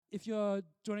If you're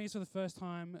joining us for the first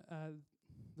time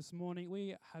this morning,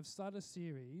 we have started a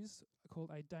series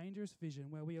called A Dangerous Vision,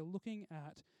 where we are looking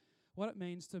at what it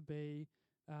means to be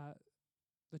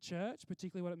the church,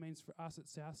 particularly what it means for us at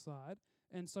Southside.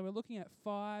 And so we're looking at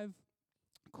 5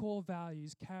 core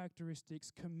values,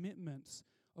 characteristics, commitments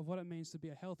of what it means to be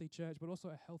a healthy church, but also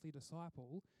a healthy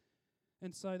disciple.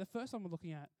 And so the first one we're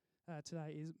looking at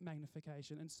today is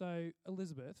magnification. And so,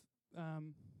 Elizabeth,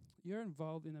 you're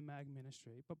involved in the MAG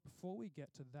ministry, but before we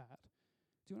get to that,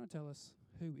 do you want to tell us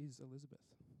who is Elizabeth?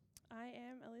 I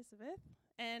am Elizabeth,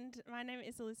 and my name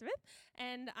is Elizabeth,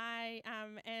 and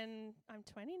I'm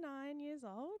 29 years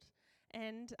old,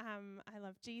 and I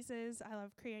love Jesus, I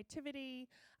love creativity,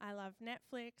 I love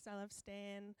Netflix, I love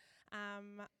Stan,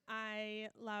 I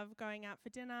love going out for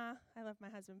dinner, I love my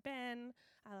husband Ben,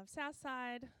 I love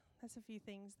Southside. That's a few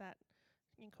things that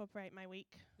incorporate my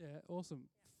week. Yeah, awesome.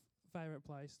 Favourite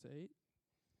place to eat?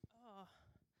 Oh,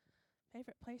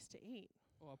 favourite place to eat?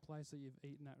 Or a place that you've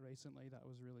eaten at recently that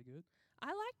was really good? I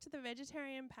liked the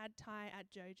vegetarian pad thai at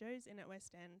Jojo's in at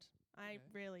West End. I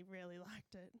really, really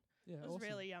liked it. Yeah, it was awesome.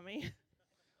 really yummy.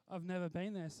 I've never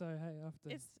been there, so hey, I have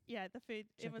to. The food,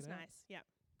 it was nice. Yeah.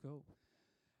 Cool.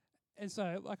 And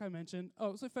so, like I mentioned,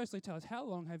 so firstly, tell us, how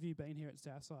long have you been here at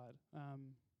Southside?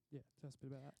 Tell us a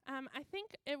bit about that. I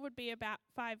think it would be about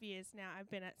 5 years now I've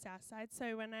been at Southside.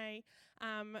 So when I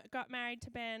got married to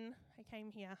Ben, I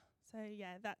came here. So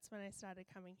yeah, that's when I started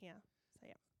coming here. So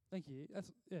yeah. Thank you.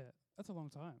 That's a long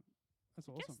time. That's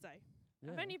awesome. Yes, so.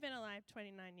 Yeah. I've only been alive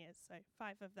 29 years, so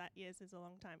 5 of that years is a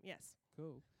long time. Yes.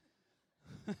 Cool.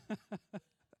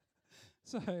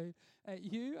 So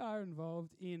you are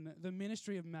involved in the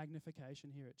ministry of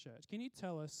magnification here at church. Can you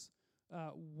tell us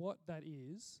what that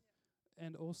is,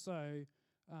 and also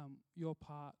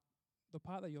the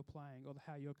part that you're playing, or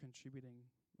how you're contributing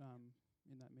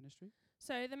in that ministry?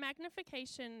 So the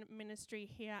magnification ministry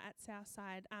here at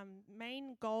Southside,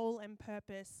 main goal and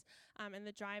purpose and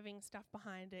the driving stuff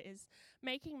behind it is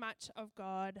making much of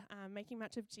God, making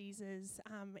much of Jesus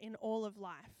in all of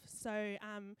life. So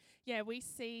we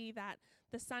see that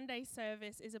the Sunday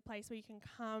service is a place where you can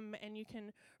come and you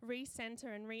can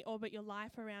recenter and reorbit your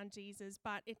life around Jesus,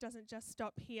 but it doesn't just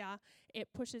stop here, it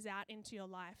pushes out into your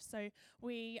life. So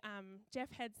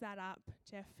Jeff heads that up.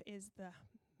 Jeff is the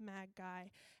MAG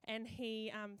guy, and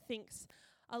he thinks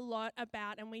a lot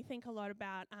about, and we think a lot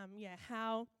about,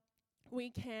 how we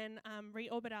can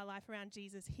reorbit our life around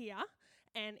Jesus here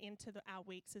and into our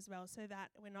weeks as well, so that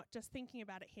we're not just thinking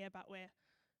about it here, but we're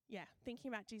thinking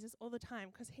about Jesus all the time,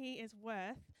 because he is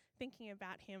worth thinking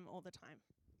about him all the time.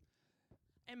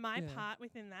 And my part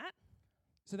within that.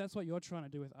 So that's what you're trying to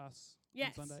do with us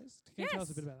on Sundays? Can you tell us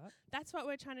a bit about that? That's what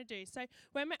we're trying to do. So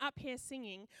when we're up here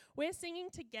singing, we're singing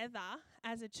together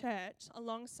as a church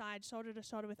alongside, shoulder to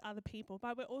shoulder with other people,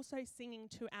 but we're also singing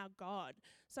to our God.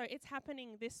 So it's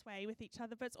happening this way with each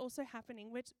other, but it's also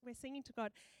happening, we're singing to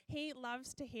God. He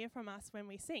loves to hear from us when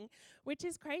we sing, which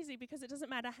is crazy because it doesn't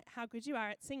matter how good you are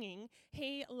at singing.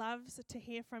 He loves to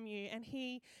hear from you, and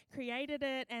he created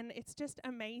it, and it's just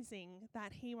amazing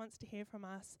that he wants to hear from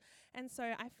us. And so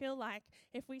I feel like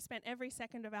if we spent every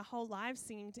second of our whole lives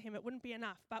singing to him, it wouldn't be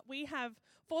enough. But we have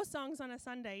 4 songs on a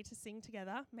Sunday to sing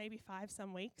together, maybe 5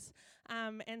 some weeks.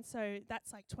 And so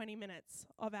that's like 20 minutes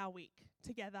of our week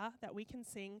together that we can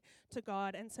sing to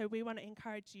God. And so we want to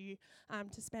encourage you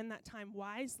to spend that time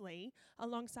wisely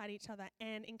alongside each other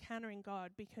and encountering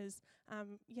God, because,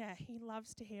 he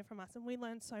loves to hear from us. And we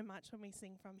learn so much when we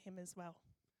sing from him as well.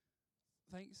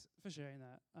 Thanks for sharing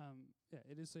that.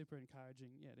 It is super encouraging,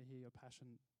 to hear your passion,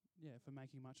 for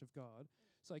making much of God.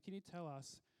 So can you tell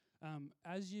us,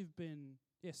 as you've been,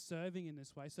 serving in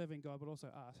this way, serving God, but also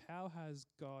us, how has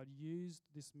God used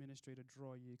this ministry to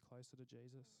draw you closer to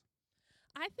Jesus?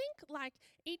 I think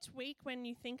each week when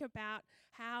you think about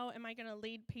how am I going to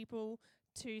lead people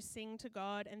to sing to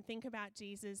God and think about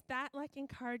Jesus, that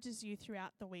encourages you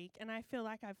throughout the week. And I feel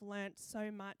like I've learnt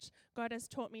so much. God has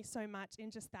taught me so much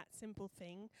in just that simple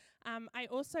thing. I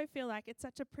also feel like it's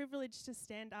such a privilege to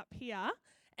stand up here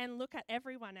and look at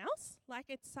everyone else.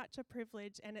 It's such a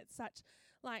privilege, and it's such,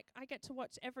 I get to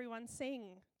watch everyone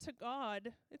sing to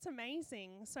God. It's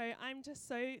amazing. So I'm just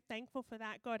so thankful for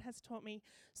that. God has taught me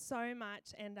so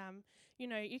much, and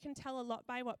you can tell a lot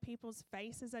by what people's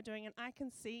faces are doing, and I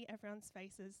can see everyone's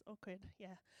faces. Awkward,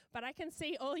 but I can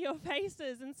see all your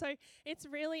faces, and so it's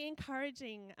really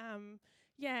encouraging.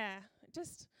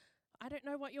 I don't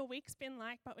know what your week's been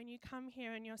like, but when you come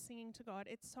here and you're singing to God,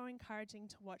 it's so encouraging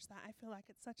to watch that. I feel like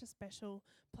it's such a special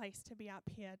place to be up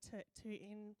here to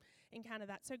encounter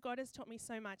that. So God has taught me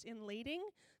so much in leading,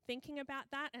 thinking about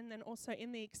that, and then also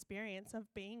in the experience of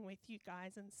being with you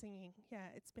guys and singing. Yeah,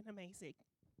 it's been amazing.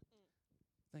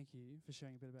 Thank you for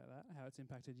sharing a bit about that, how it's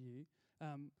impacted you.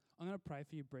 I'm going to pray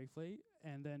for you briefly,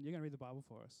 and then you're going to read the Bible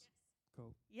for us. Yes.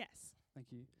 Cool. Yes.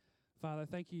 Thank you. Father,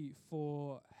 thank you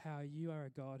for how you are a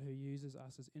God who uses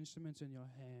us as instruments in your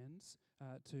hands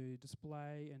to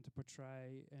display and to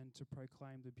portray and to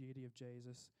proclaim the beauty of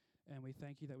Jesus. And we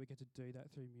thank you that we get to do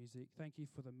that through music. Thank you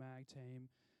for the MAG team.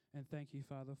 And thank you,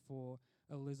 Father, for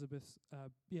Elizabeth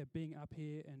being up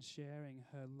here and sharing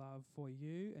her love for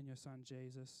you and your son,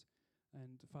 Jesus.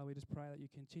 And Father, we just pray that you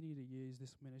continue to use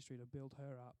this ministry to build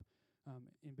her up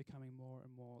in becoming more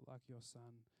and more like your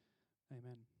son.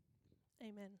 Amen.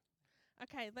 Amen.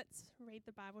 Okay, let's read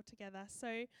the Bible together.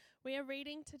 So we are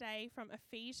reading today from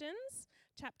Ephesians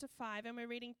chapter 5, and we're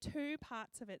reading two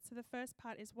parts of it. So the first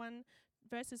part is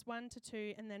verses 1 to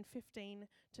 2, and then 15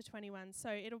 to 21. So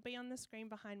it'll be on the screen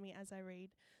behind me as I read.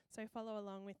 So follow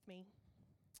along with me.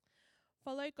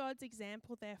 Follow God's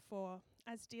example, therefore,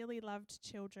 as dearly loved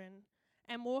children,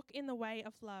 and walk in the way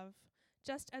of love,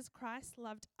 just as Christ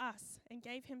loved us and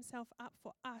gave himself up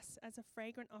for us as a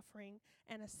fragrant offering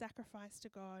and a sacrifice to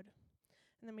God.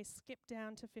 And then we skip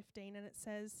down to 15, and it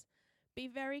says, "Be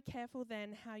very careful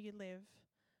then how you live,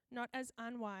 not as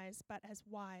unwise, but as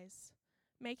wise,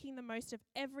 making the most of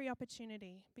every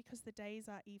opportunity, because the days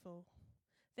are evil.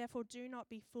 Therefore do not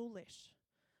be foolish,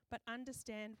 but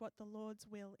understand what the Lord's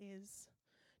will is.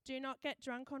 Do not get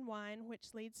drunk on wine,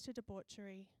 which leads to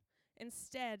debauchery.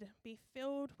 Instead, be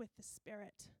filled with the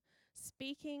Spirit,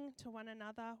 speaking to one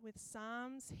another with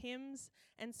psalms, hymns,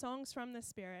 and songs from the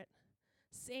Spirit.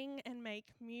 Sing and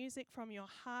make music from your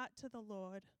heart to the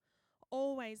Lord,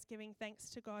 always giving thanks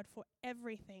to God for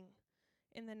everything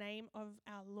in the name of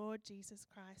our Lord Jesus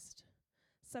Christ.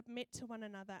 Submit to one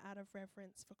another out of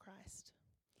reverence for Christ."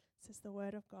 This is the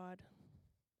word of God.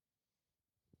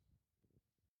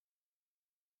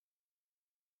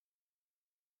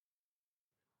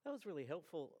 That was really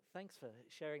helpful. Thanks for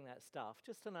sharing that stuff.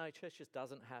 Just to know church just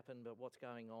doesn't happen, but what's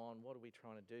going on, what are we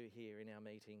trying to do here in our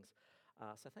meetings?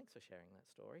 So thanks for sharing that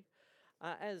story.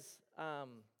 As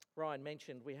Ryan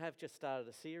mentioned, we have just started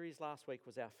a series. Last week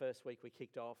was our first week we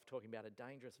kicked off talking about a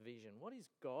dangerous vision. What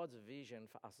is God's vision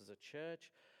for us as a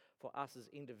church, for us as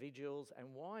individuals,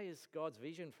 and why is God's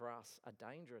vision for us a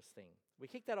dangerous thing? We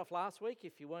kicked that off last week.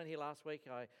 If you weren't here last week,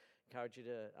 I encourage you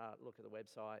to look at the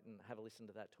website and have a listen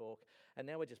to that talk. And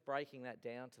now we're just breaking that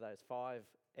down to those 5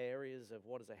 areas of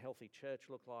what does a healthy church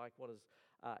look like, what is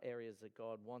areas that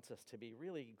God wants us to be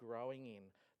really growing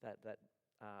in that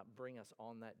bring us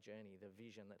on that journey, the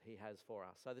vision that he has for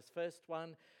us. So this first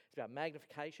one is about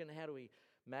magnification. How do we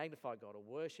magnify God or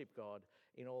worship God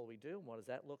in all we do, and what does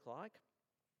that look like?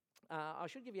 I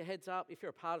should give you a heads up, if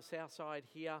you're a part of Southside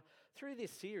here, through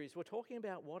this series, we're talking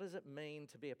about what does it mean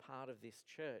to be a part of this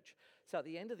church. So at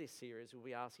the end of this series, we'll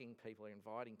be asking people, or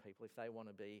inviting people, if they want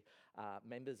to be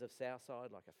members of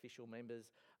Southside, like official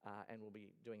members, and we'll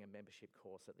be doing a membership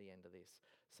course at the end of this.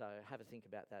 So have a think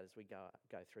about that as we go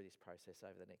through this process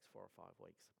over the next 4 or 5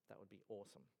 weeks. That would be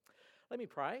awesome. Let me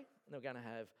pray, and we're going to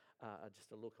have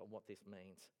just a look at what this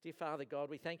means. Dear Father God,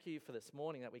 we thank you for this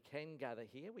morning that we can gather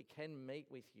here, we can meet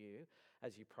with you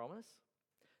as you promise,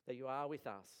 that you are with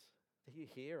us, that you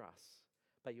hear us,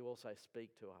 but you also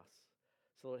speak to us.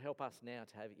 So Lord, help us now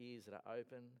to have ears that are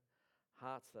open,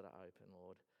 hearts that are open,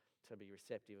 Lord, to be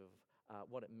receptive of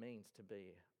what it means to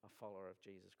be a follower of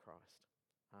Jesus Christ.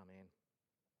 Amen.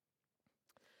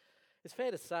 It's fair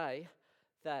to say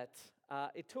that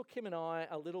it took Kim and I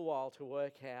a little while to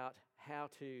work out how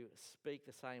to speak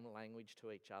the same language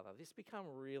to each other. This became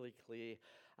really clear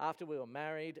after we were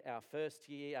married. Our first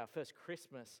year, our first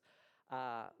Christmas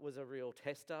was a real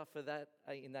tester for that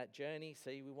in that journey.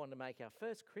 See, we wanted to make our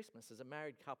first Christmas as a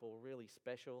married couple really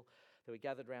special. That we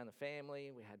gathered around the family,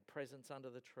 we had presents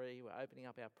under the tree, we're opening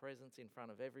up our presents in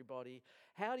front of everybody.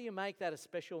 How do you make that a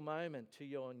special moment to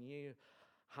your new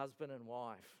husband and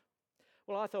wife?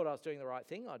 Well, I thought I was doing the right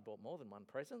thing. I'd bought more than one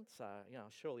present, so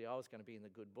surely I was going to be in the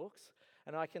good books.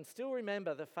 And I can still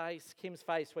remember Kim's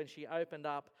face when she opened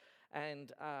up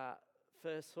and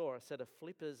first saw a set of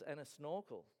flippers and a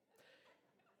snorkel.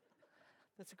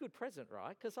 That's a good present,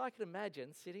 right? Because I can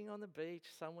imagine sitting on the beach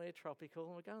somewhere tropical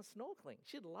and we're going snorkeling.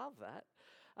 She'd love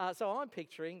that. So I'm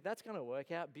picturing that's going to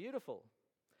work out beautiful.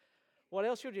 What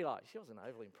else would you like? She wasn't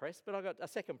overly impressed, but I got a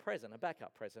second present, a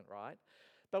backup present, right?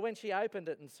 But when she opened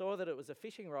it and saw that it was a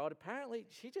fishing rod, apparently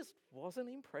she just wasn't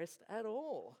impressed at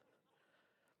all.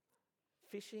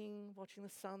 fishing, watching the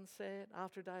sunset,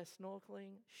 after a day of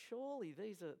snorkeling. Surely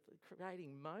these are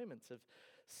creating moments of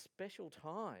special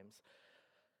times.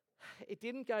 It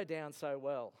didn't go down so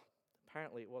well.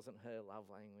 Apparently it wasn't her love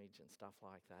language and stuff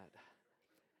like that.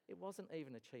 It wasn't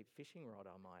even a cheap fishing rod,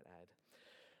 I might add.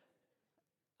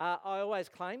 I always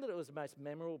claim that it was the most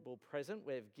memorable present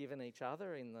we've given each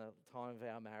other in the time of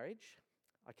our marriage.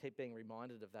 I keep being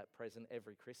reminded of that present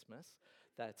every Christmas,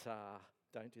 that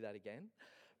don't do that again.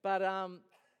 But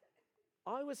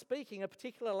I was speaking a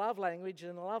particular love language,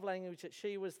 and the love language that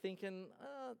she was thinking,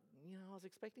 I was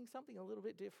expecting something a little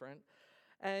bit different,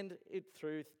 and it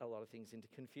threw a lot of things into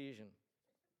confusion.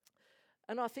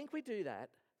 And I think we do that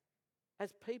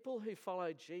as people who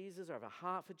follow Jesus or have a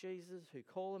heart for Jesus, who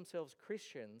call themselves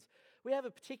Christians. We have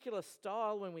a particular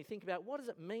style when we think about what does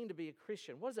it mean to be a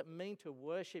Christian? What does it mean to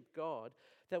worship God?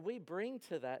 That we bring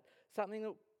to that something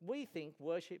that we think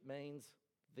worship means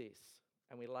this,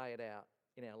 and we lay it out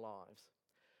in our lives.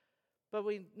 But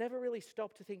we never really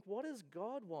stop to think, what does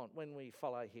God want when we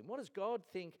follow him? What does God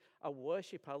think a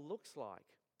worshipper looks like?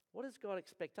 What does God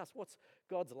expect us? What's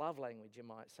God's love language, you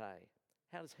might say?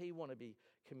 How does he want to be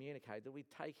communicated, that we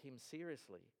take him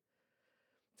seriously?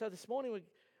 So this morning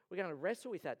we're going to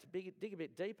wrestle with that, to dig a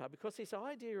bit deeper, because this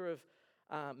idea of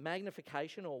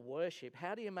magnification or worship,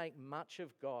 how do you make much of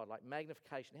God? Like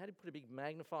magnification, how do you put a big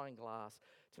magnifying glass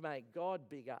to make God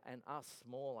bigger and us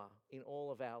smaller in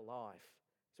all of our life?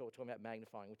 So we're talking about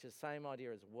magnifying, which is the same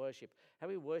idea as worship. How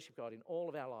we worship God in all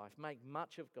of our life, make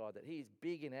much of God, that he is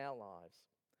big in our lives.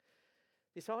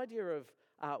 This idea of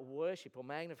worship or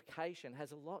magnification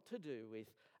has a lot to do with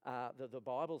the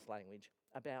Bible's language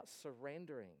about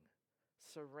surrendering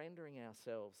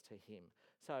ourselves to him.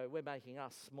 So we're making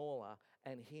us smaller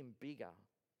and him bigger.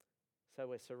 So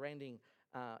we're surrendering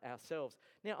ourselves.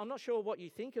 Now, I'm not sure what you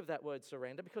think of that word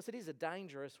surrender, because it is a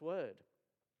dangerous word.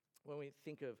 When we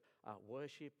think of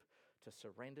worship, to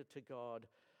surrender to God,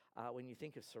 when you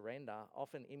think of surrender,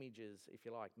 often images, if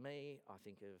you're like me, I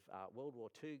think of World War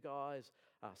II guys,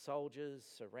 soldiers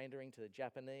surrendering to the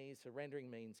Japanese. Surrendering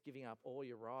means giving up all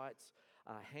your rights,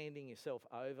 handing yourself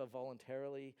over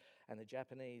voluntarily, and the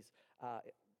Japanese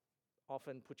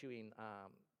often put you in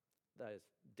those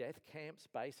death camps,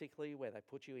 basically, where they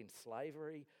put you in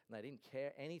slavery, and they didn't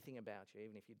care anything about you,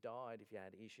 even if you died, if you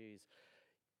had issues.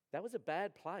 That was a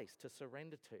bad place to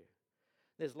surrender to.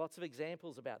 There's lots of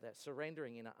examples about that,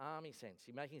 surrendering in an army sense.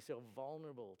 You're making yourself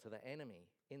vulnerable to the enemy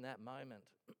in that moment.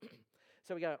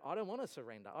 So we go, I don't want to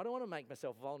surrender. I don't want to make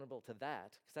myself vulnerable to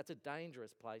that, because that's a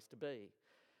dangerous place to be.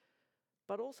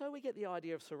 But also we get the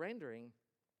idea of surrendering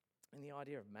in the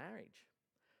idea of marriage.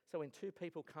 So when two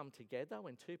people come together,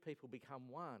 when two people become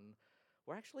one,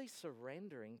 we're actually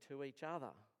surrendering to each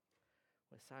other.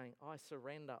 We're saying, I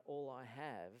surrender all I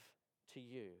have to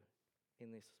you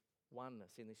in this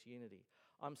oneness, in this unity.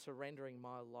 I'm surrendering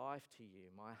my life to you,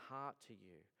 my heart to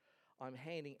you. I'm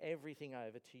handing everything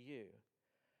over to you.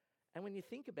 And when you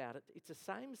think about it, it's the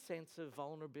same sense of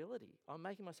vulnerability. I'm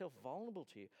making myself vulnerable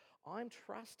to you. I'm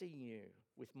trusting you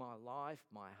with my life,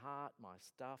 my heart, my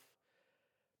stuff,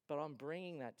 but I'm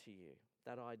bringing that to you,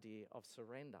 that idea of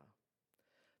surrender.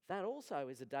 That also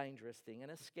is a dangerous thing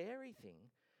and a scary thing,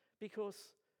 because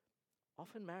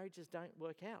often marriages don't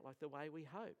work out like the way we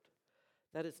hoped.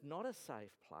 That it's not a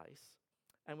safe place,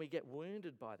 and we get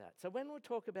wounded by that. So when we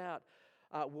talk about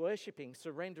worshipping,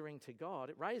 surrendering to God,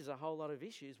 it raises a whole lot of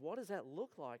issues. What does that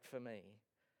look like for me?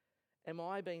 Am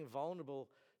I being vulnerable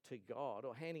to God,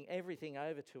 or handing everything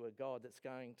over to a God that's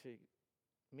going to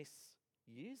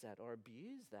misuse that or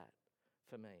abuse that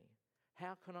for me?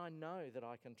 How can I know that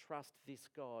I can trust this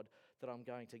God that I'm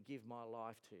going to give my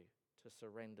life to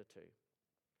surrender to?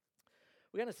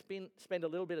 We're going to spend a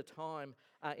little bit of time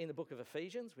in the book of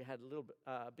Ephesians. We had a little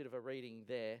bit of a reading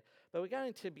there. But we're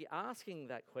going to be asking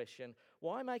that question,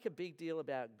 why make a big deal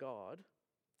about God?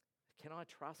 Can I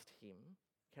trust him?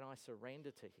 Can I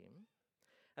surrender to him?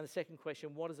 And the second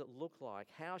question, what does it look like?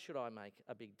 How should I make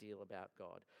a big deal about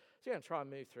God? So we're going to try and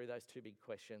move through those two big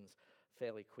questions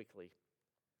fairly quickly.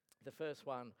 The first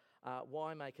one,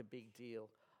 why make a big deal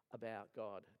about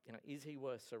God? Is he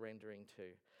worth surrendering to?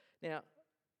 Now,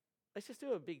 let's just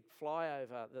do a big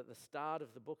flyover at the start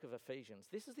of the book of Ephesians.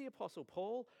 This is the Apostle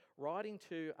Paul writing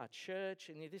to a church,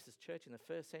 and this is church in the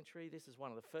first century. This is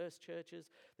one of the first churches.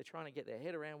 They're trying to get their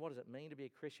head around, what does it mean to be a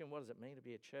Christian? What does it mean to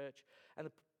be a church? And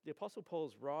the Apostle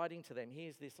Paul's writing to them.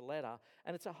 Here's this letter,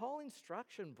 and it's a whole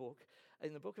instruction book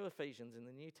in the book of Ephesians in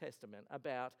the New Testament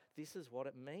about this is what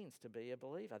it means to be a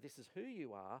believer. This is who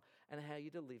you are and how you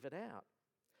to live it out.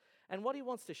 And what he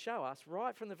wants to show us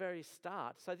right from the very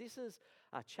start, so this is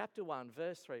chapter 1,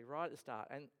 verse 3, right at the start.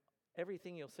 And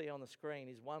Everything you'll see on the screen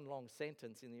is one long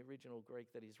sentence in the original Greek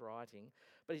that he's writing.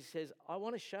 But he says, I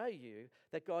want to show you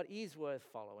that God is worth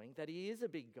following, that he is a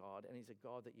big God, and he's a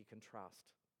God that you can trust.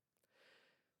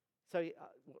 So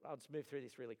I'll just move through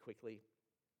this really quickly.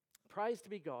 Praise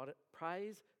be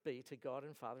to God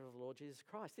and Father of the Lord Jesus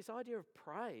Christ. This idea of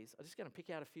praise, I'm just going to pick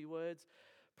out a few words.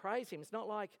 Praise him. It's not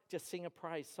like just sing a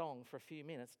praise song for a few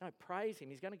minutes. No, praise him.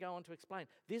 He's going to go on to explain.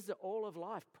 This is all of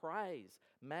life. Praise,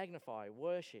 magnify,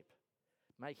 worship,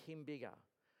 make him bigger.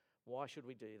 Why should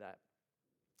we do that?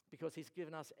 Because he's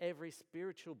given us every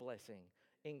spiritual blessing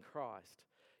in Christ.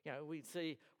 You know, we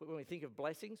see, when we think of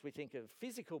blessings, we think of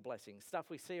physical blessings, stuff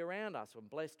we see around us. I'm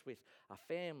blessed with a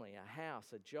family, a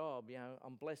house, a job. You know,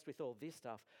 I'm blessed with all this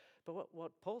stuff. But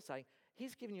what Paul's saying,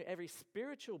 he's given you every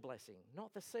spiritual blessing,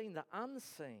 not the seen, the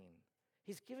unseen.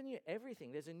 He's given you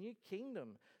everything. There's a new kingdom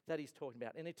that he's talking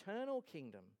about, an eternal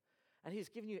kingdom. And he's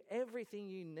given you everything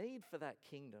you need for that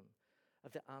kingdom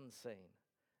of the unseen.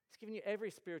 He's given you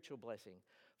every spiritual blessing.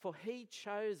 For he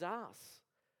chose us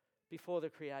before the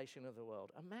creation of the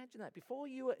world. Imagine that. Before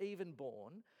you were even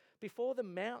born, before the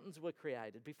mountains were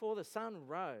created, before the sun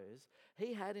rose,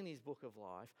 he had in his book of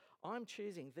life, I'm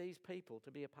choosing these people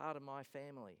to be a part of my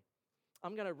family.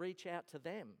 I'm going to reach out to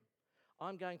them.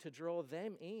 I'm going to draw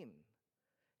them in.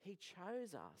 He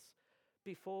chose us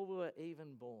before we were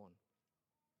even born.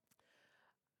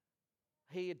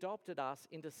 He adopted us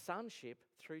into sonship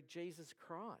through Jesus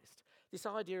Christ. This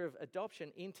idea of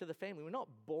adoption into the family. We're not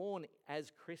born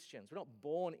as Christians. We're not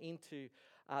born into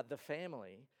the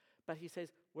family. But he says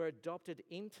we're adopted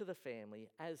into the family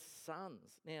as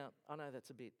sons. Now, I know that's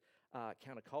a bit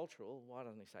countercultural. Why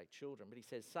doesn't he say children? But he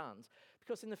says sons.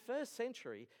 Because in the first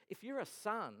century, if you're a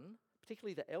son,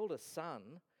 particularly the eldest son,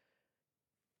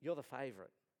 you're the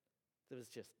favourite. There was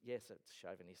just, yes, it's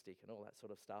chauvinistic and all that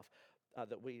sort of stuff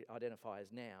that we identify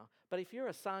as now. But if you're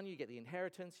a son, you get the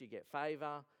inheritance, you get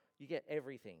favour, you get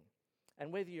everything.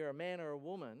 And whether you're a man or a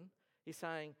woman, he's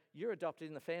saying you're adopted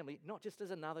in the family, not just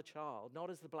as another child, not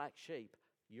as the black sheep,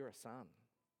 you're a son.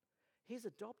 He's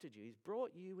adopted you, he's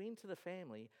brought you into the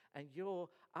family, and you're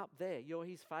up there, you're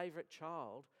his favourite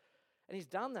child. And he's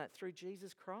done that through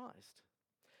Jesus Christ.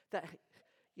 That,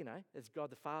 you know, there's God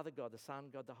the Father, God the Son,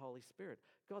 God the Holy Spirit.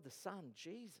 God the Son,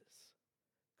 Jesus,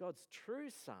 God's true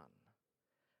Son,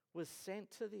 was sent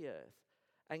to the earth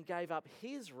and gave up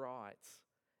his rights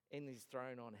in his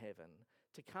throne on heaven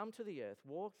to come to the earth,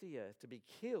 walk the earth, to be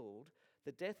killed,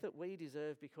 the death that we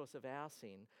deserve because of our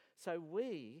sin, so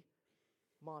we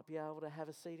might be able to have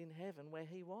a seat in heaven where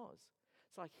he was.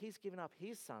 It's like he's given up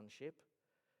his sonship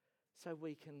so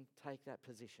we can take that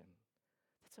position.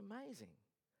 That's amazing.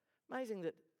 Amazing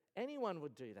that anyone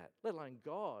would do that, let alone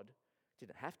God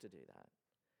didn't have to do that.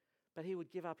 But he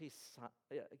would give up his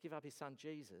son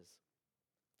Jesus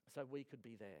so we could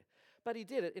be there. But he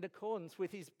did it in accordance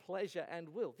with his pleasure and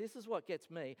will. This is what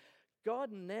gets me.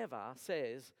 God never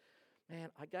says, man,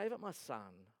 I gave up my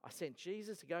son. I sent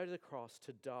Jesus to go to the cross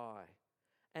to die.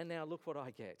 And now look what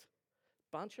I get.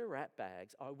 Bunch of rat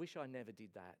bags. I wish I never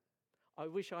did that. I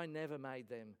wish I never made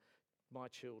them my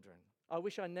children. I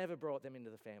wish I never brought them into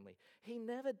the family. He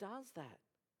never does that.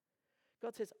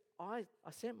 God says, I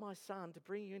sent my son to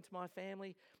bring you into my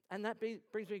family, and that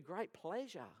brings me great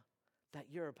pleasure that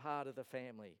you're a part of the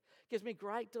family. Gives me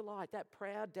great delight, that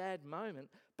proud dad moment,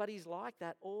 but he's like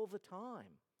that all the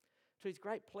time. To his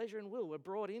great pleasure and will, we're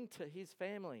brought into his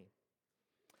family.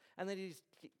 And that he's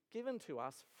given to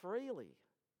us freely.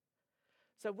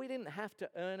 So we didn't have to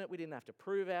earn it. We didn't have to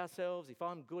prove ourselves. If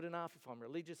I'm good enough, if I'm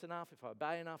religious enough, if I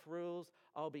obey enough rules,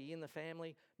 I'll be in the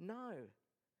family. No.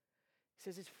 He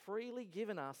says he's freely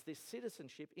given us this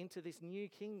citizenship into this new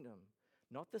kingdom.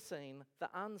 Not the seen, the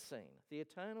unseen, the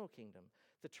eternal kingdom,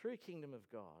 the true kingdom of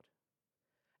God.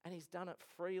 And he's done it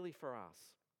freely for us.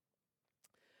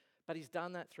 But he's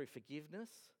done that through forgiveness.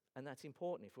 And that's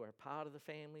important. If we're a part of the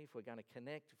family, if we're going to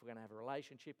connect, if we're going to have a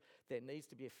relationship, there needs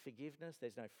to be a forgiveness.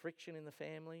 There's no friction in the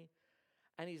family.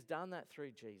 And he's done that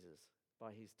through Jesus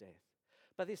by his death.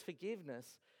 But this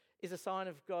forgiveness is a sign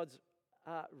of God's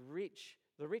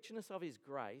the richness of his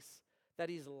grace that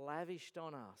is lavished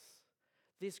on us.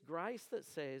 This grace that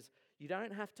says you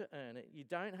don't have to earn it, you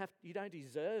don't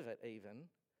deserve it even,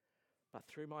 but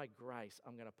through my grace,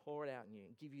 I'm going to pour it out on you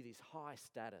and give you this high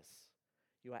status.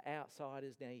 You are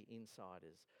outsiders, now you're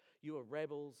insiders. You are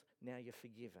rebels, now you're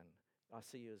forgiven. I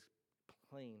see you as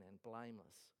clean and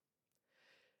blameless.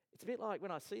 It's a bit like when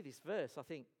I see this verse, I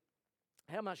think,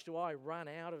 how much do I run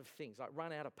out of things, like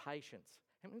run out of patience?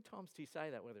 How many times do you say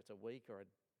that, whether it's a week or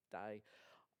a day?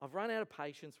 I've run out of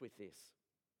patience with this.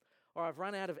 Or I've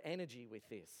run out of energy with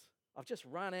this. I've just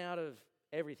run out of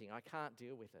everything. I can't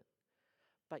deal with it.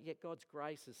 but yet God's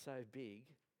grace is so big.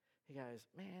 He goes,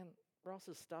 man, Ross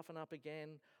is stuffing up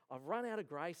again. I've run out of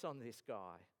grace on this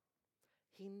guy.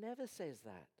 He never says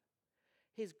that.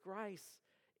 His grace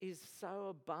is so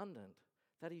abundant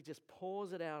that he just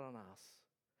pours it out on us.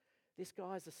 This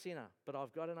guy's a sinner, but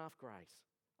I've got enough grace.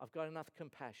 I've got enough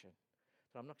compassion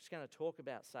that I'm not just going to talk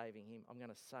about saving him, I'm going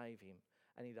to save him.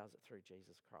 And he does it through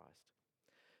Jesus Christ.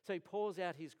 So he pours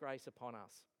out his grace upon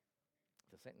us.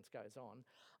 The sentence goes on.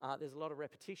 There's a lot of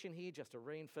repetition here just to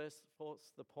reinforce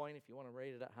the point if you want to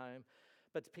read it at home.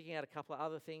 But picking out a couple of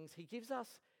other things, he gives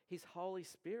us his Holy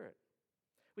Spirit,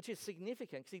 which is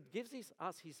significant because he gives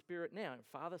us his Spirit now.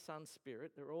 Father, Son,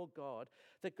 Spirit, they're all God,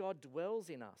 that God dwells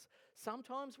in us.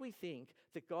 Sometimes we think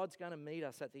that God's going to meet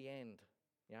us at the end,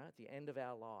 at the end of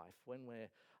our life, when we're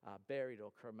buried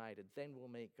or cremated, then we'll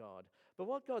meet God. But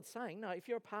what God's saying, no, if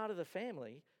you're a part of the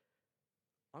family,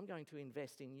 I'm going to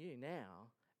invest in you now,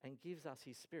 and gives us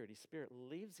his Spirit. His Spirit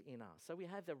lives in us. So we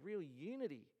have the real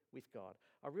unity with God,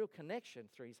 a real connection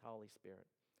through his Holy Spirit.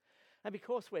 And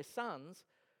because we're sons,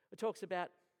 it talks about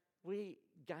we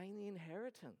gain the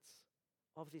inheritance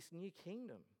of this new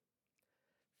kingdom.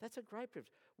 That's a great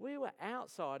privilege. We were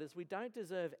outsiders. We don't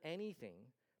deserve anything.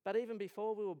 But even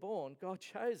before we were born, God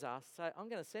chose us. So I'm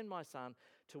going to send my son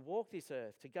to walk this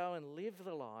earth, to go and live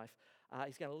the life.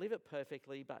 He's going to live it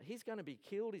perfectly, but he's going to be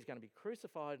killed. He's going to be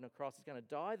crucified on a cross. He's going to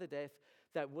die the death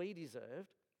that we deserved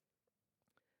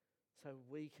so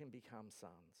we can become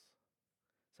sons,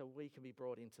 so we can be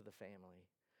brought into the family,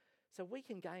 so we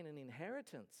can gain an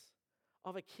inheritance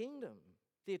of a kingdom,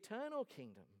 the eternal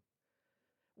kingdom.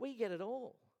 We get it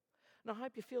all. And I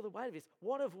hope you feel the weight of this.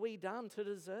 What have we done to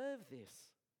deserve this?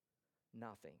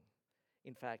 Nothing.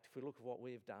 In fact, if we look at what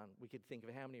we've done, we could think of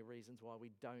how many reasons why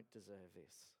we don't deserve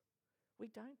this. We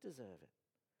don't deserve it.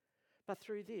 But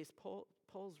through this,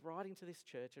 Paul's writing to this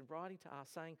church and writing to us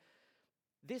saying,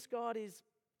 this God is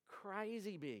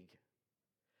crazy big.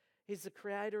 He's the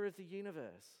creator of the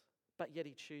universe, but yet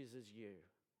he chooses you.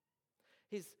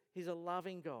 He's a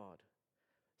loving God.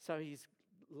 So his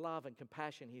love and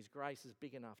compassion, his grace is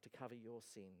big enough to cover your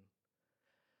sin.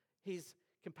 His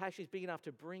compassion is big enough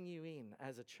to bring you in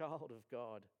as a child of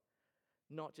God,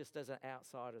 not just as an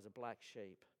outsider, as a black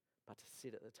sheep, but to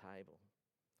sit at the table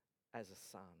as a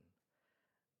son,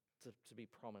 to be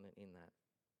prominent in that.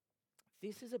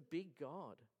 This is a big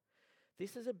God.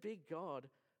 This is a big God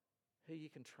who you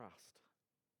can trust.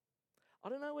 I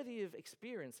don't know whether you've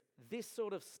experienced this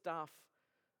sort of stuff,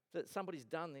 that somebody's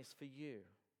done this for you.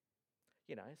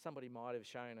 Somebody might have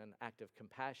shown an act of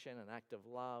compassion, an act of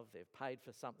love. They've paid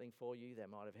for something for you. They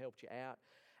might have helped you out.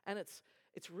 And it's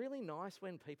really nice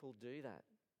when people do that.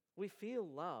 We feel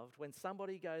loved when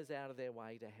somebody goes out of their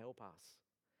way to help us.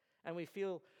 And we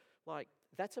feel like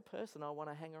that's a person I want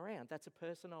to hang around. That's a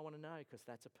person I want to know because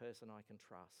that's a person I can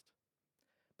trust.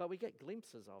 But we get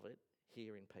glimpses of it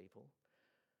here in people.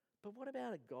 But what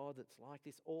about a God that's like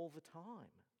this all the time?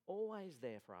 Always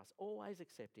there for us, always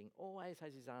accepting, always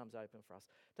has his arms open for us.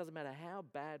 Doesn't matter how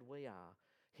bad we are,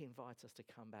 he invites us to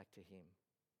come back to him.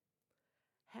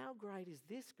 How great is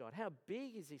this God? How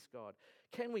big is this God?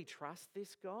 Can we trust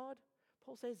this God?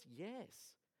 Paul says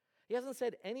yes. He hasn't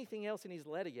said anything else in his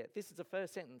letter yet. This is the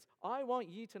first sentence. I want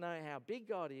you to know how big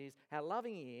God is, how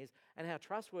loving he is, and how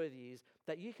trustworthy he is,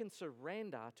 that you can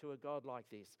surrender to a God like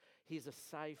this. He's a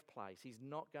safe place. He's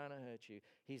not going to hurt you.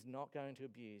 He's not going to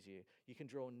abuse you. You can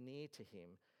draw near to him.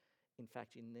 In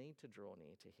fact, you need to draw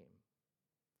near to him.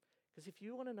 Because if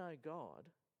you want to know God,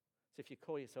 so if you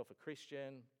call yourself a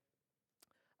Christian,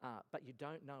 but you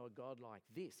don't know a God like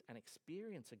this and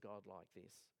experience a God like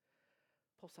this,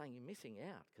 Paul's saying you're missing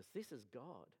out, because this is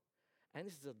God. And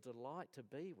this is a delight to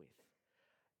be with.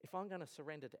 If I'm going to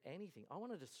surrender to anything, I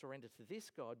wanted to surrender to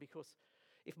this God, because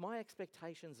if my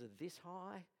expectations are this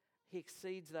high, he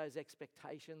exceeds those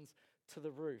expectations to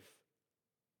the roof.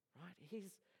 Right?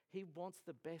 He wants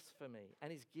the best for me,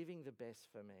 and he's giving the best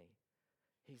for me.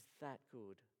 He's that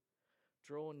good.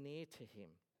 Draw near to him.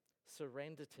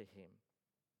 Surrender to him.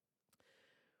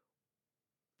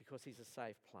 Because he's a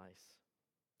safe place.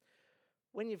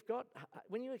 When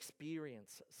you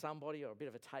experience somebody or a bit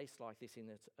of a taste like this in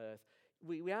this earth,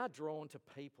 we are drawn to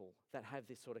people that have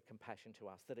this sort of compassion to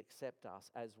us, that accept us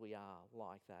as we are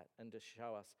like that, and to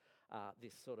show us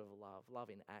this sort of love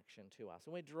in action to us.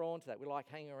 And we're drawn to that. We like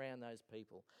hanging around those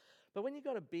people. But when you've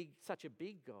got such a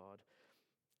big God,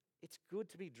 it's good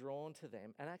to be drawn to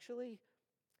them, and actually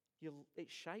it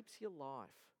shapes your life.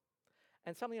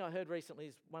 And something I heard recently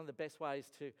is one of the best ways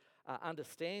to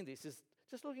understand this is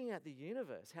just looking at the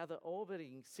universe, how the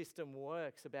orbiting system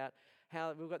works, about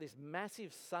how we've got this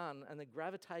massive sun and the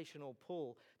gravitational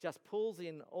pull just pulls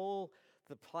in all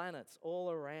the planets all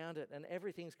around it, and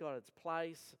everything's got its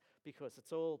place because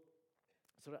it's all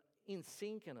sort of in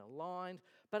sync and aligned.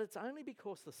 But it's only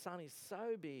because the sun is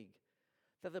so big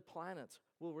that the planets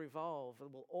will revolve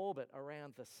and will orbit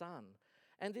around the sun.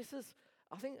 And this is,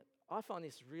 I find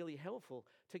this really helpful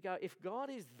to go, if God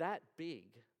is that big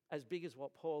as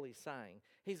what Paul is saying,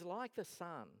 he's like the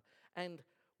sun, and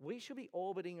we should be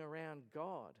orbiting around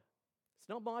God. It's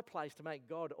not my place to make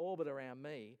God orbit around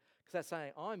me, because that's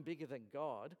saying I'm bigger than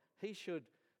God. He should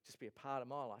just be a part of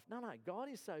my life. No, God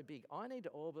is so big, I need to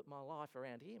orbit my life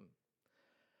around him.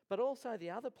 But also the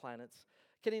other planets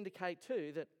can indicate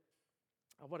too that,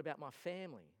 what about my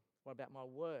family? What about my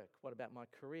work? What about my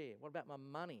career? What about my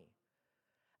money?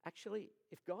 Actually,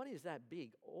 if God is that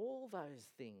big, all those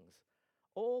things,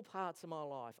 all parts of my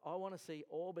life, I want to see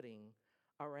orbiting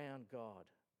around God,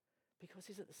 because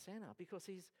he's at the center, because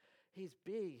he's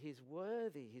big, he's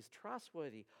worthy, he's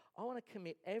trustworthy. I want to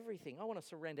commit everything. I want to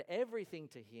surrender everything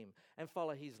to him and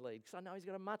follow his lead, because I know he's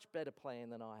got a much better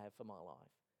plan than I have for my life.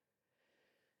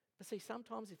 But see,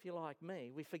 sometimes if you're like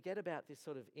me, we forget about this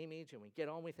sort of image and we get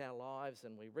on with our lives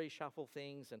and we reshuffle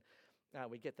things, and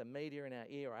we get the media in our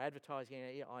ear or advertising in our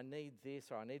ear. I need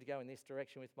this, or I need to go in this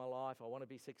direction with my life. I want to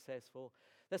be successful.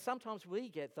 That sometimes we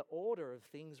get the order of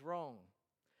things wrong.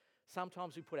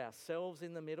 Sometimes we put ourselves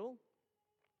in the middle.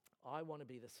 I want to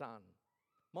be the sun.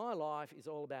 My life is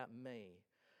all about me.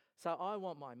 So I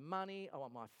want my money, I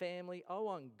want my family, I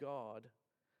want God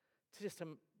to just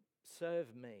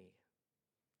serve me,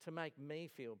 to make me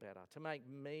feel better, to make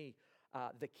me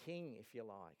the king, if you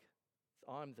like.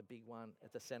 I'm the big one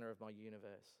at the center of my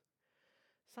universe.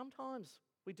 Sometimes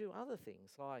we do other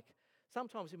things, like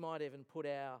sometimes we might even put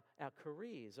our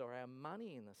careers or our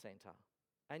money in the center.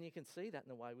 And you can see that in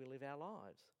the way we live our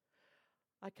lives.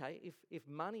 Okay, if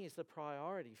money is the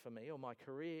priority for me, or my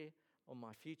career, or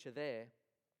my future there,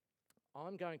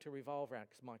 I'm going to revolve around,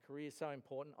 because my career is so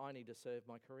important, I need to serve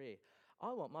my career.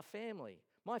 I want my family.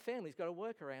 My family's got to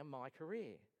work around my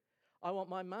career. I want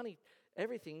my money,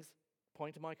 everything's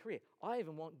pointing to my career. I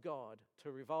even want God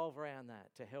to revolve around that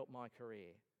to help my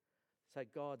career. So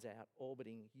God's out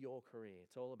orbiting your career.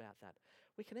 It's all about that.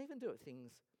 We can even do it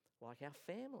things like our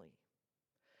family.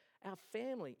 Our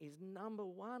family is number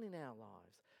one in our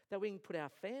lives. That we can put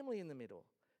our family in the middle.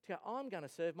 To go, I'm going to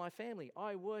serve my family.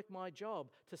 I work my job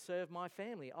to serve my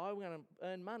family. I'm going to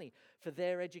earn money for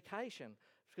their education,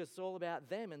 because it's all about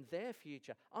them and their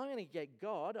future. I'm going to get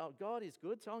God. Oh, God is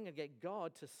good, so I'm going to get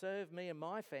God to serve me and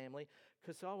my family,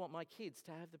 because I want my kids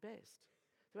to have the best.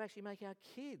 To actually make our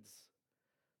kids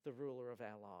the ruler of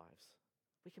our lives.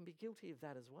 We can be guilty of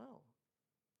that as well.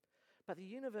 But the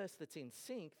universe that's in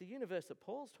sync, the universe that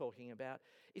Paul's talking about,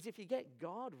 is if you get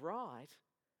God right,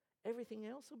 everything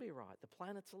else will be right. The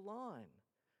planets align.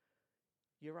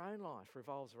 Your own life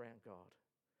revolves around God.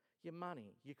 Your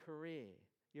money, your career,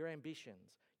 your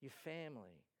ambitions, your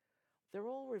family, they're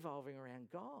all revolving around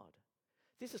God.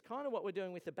 This is kind of what we're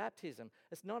doing with the baptism.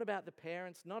 It's not about the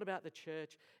parents, not about the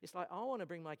church. It's like, I want to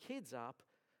bring my kids up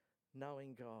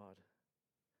knowing God.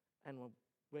 And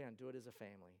we're going to do it as a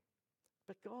family.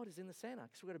 But God is in the center,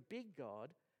 because we've got a big God.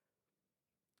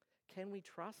 Can we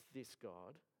trust this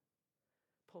God?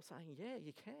 Paul's saying, yeah,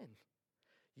 you can.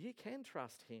 You can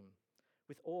trust him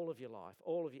with all of your life,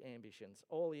 all of your ambitions,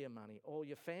 all your money, all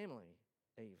your family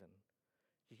even.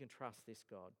 You can trust this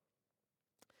God.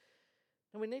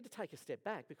 And we need to take a step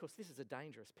back, because this is a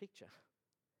dangerous picture.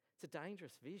 It's a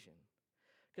dangerous vision.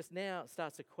 Because now it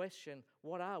starts to question,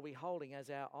 what are we holding as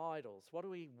our idols? What are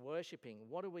we worshipping?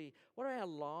 What are our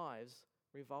lives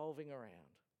revolving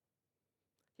around?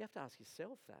 You have to ask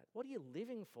yourself that. What are you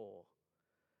living for?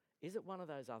 Is it one of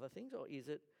those other things, or is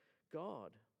it God?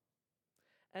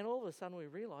 And all of a sudden we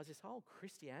realise this whole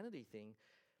Christianity thing,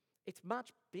 it's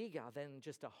much bigger than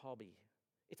just a hobby.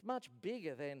 It's much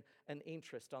bigger than an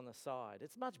interest on the side.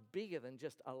 It's much bigger than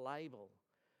just a label.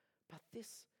 But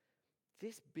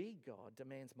this big God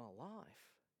demands my life,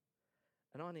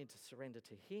 and I need to surrender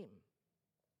to him.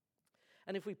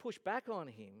 And if we push back on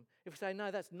him, if we say,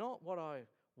 no, that's not what I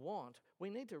want, we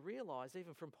need to realise,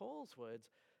 even from Paul's words,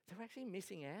 they're actually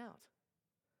missing out.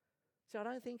 So I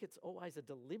don't think it's always a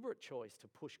deliberate choice to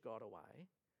push God away,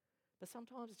 but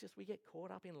sometimes it's just we get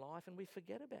caught up in life and we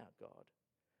forget about God.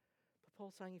 But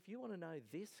Paul's saying, if you want to know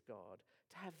this God,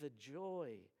 to have the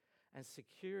joy and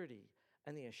security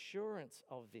and the assurance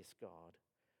of this God,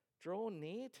 draw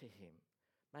near to him,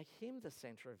 make him the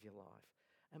centre of your life,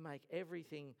 and make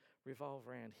everything revolve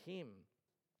around him,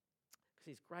 because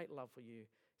his great love for you is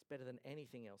better than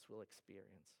anything else we'll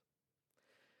experience.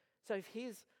 So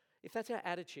if that's our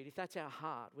attitude, if that's our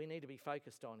heart, we need to be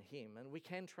focused on him, and we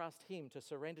can trust him to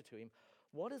surrender to him.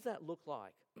 What does that look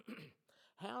like?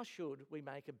 How should we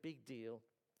make a big deal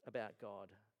about God?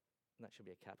 And that should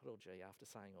be a capital G after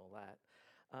saying all that.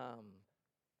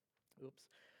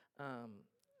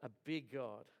 A big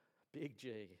God, big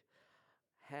G.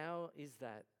 How is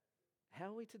that?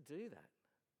 How are we to do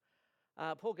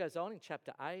that? Paul goes on in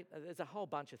chapter 8. There's a whole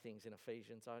bunch of things in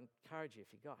Ephesians. I encourage you, if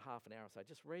you've got half an hour or so,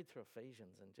 just read through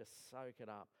Ephesians and just soak it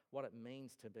up, what it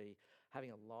means to be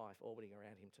having a life orbiting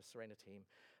around him, to surrender to him.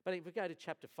 But if we go to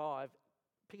chapter 5,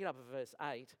 pick it up at verse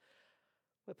 8,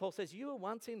 where Paul says, "You were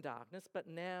once in darkness, but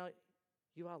now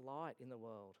you are light in the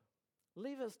world.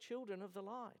 Live as children of the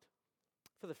light.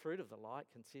 For the fruit of the light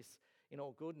consists in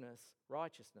all goodness,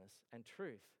 righteousness, and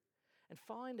truth. And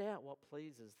find out what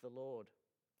pleases the Lord."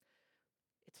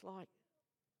 It's like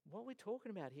what we're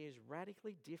talking about here is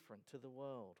radically different to the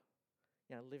world.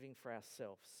 You know, living for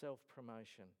ourselves,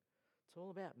 self-promotion. It's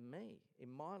all about me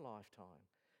in my lifetime.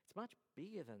 It's much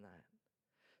bigger than that.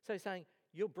 So he's saying,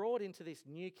 you're brought into this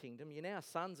new kingdom. You're now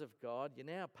sons of God. You're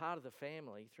now part of the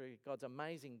family through God's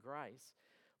amazing grace.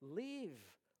 Live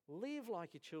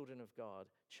like you're children of God,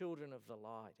 children of the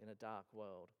light in a dark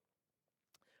world.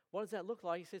 What does that look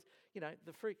like? He says,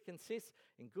 the fruit consists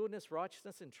in goodness,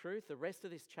 righteousness, and truth. The rest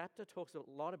of this chapter talks a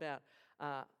lot about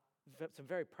some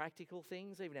very practical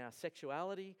things, even our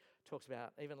sexuality, talks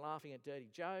about even laughing at dirty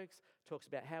jokes, talks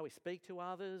about how we speak to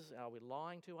others, are we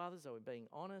lying to others, are we being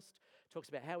honest, talks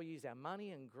about how we use our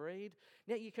money and greed.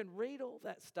 Now, you can read all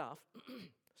that stuff,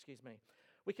 excuse me,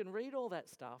 we can read all that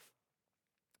stuff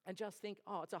and just think,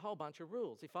 it's a whole bunch of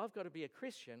rules. If I've got to be a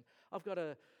Christian, I've got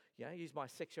to use my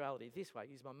sexuality this way,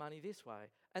 use my money this way,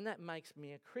 and that makes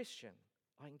me a Christian.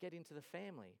 I can get into the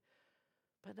family.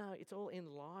 But no, it's all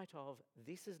in light of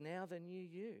this is now the new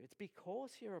you. It's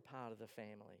because you're a part of the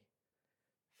family.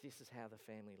 This is how the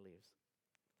family lives.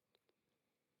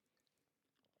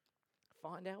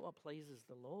 Find out what pleases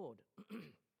the Lord.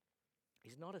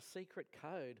 He's not a secret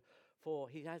code for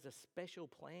he has a special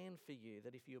plan for you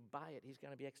that if you obey it, he's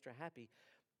going to be extra happy.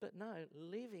 But no,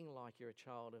 living like you're a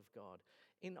child of God.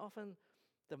 In often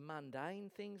the mundane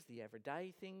things, the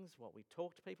everyday things, what we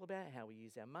talk to people about, how we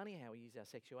use our money, how we use our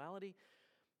sexuality,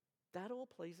 that all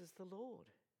pleases the Lord.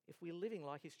 If we're living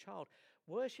like his child,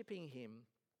 worshipping him,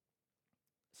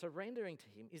 surrendering to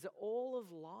him is an all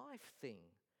of life thing.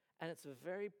 And it's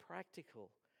very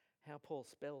practical how Paul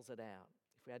spells it out.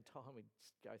 If we had time, we'd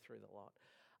go through the lot.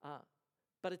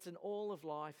 But it's an all of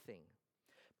life thing.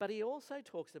 But he also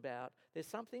talks about there's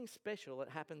something special that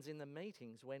happens in the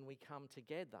meetings when we come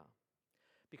together.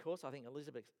 Because I think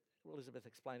Elizabeth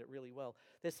explained it really well.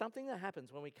 There's something that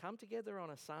happens when we come together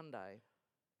on a Sunday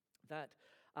that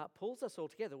pulls us all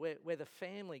together. We're the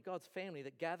family, God's family,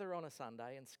 that gather on a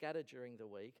Sunday and scatter during the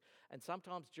week. And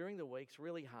sometimes during the week's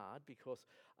really hard because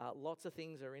lots of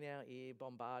things are in our ear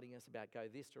bombarding us about go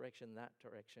this direction, that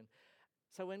direction.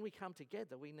 So when we come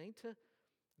together, we need to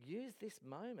use this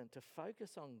moment to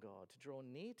focus on God, to draw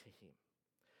near to him.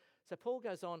 So Paul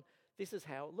goes on, this is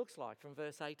how it looks like from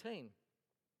verse 18.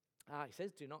 He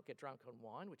says, do not get drunk on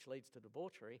wine, which leads to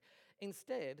debauchery.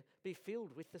 Instead, be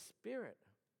filled with the Spirit.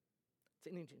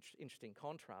 It's an interesting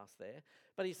contrast there.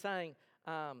 But he's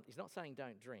not saying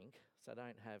don't drink, so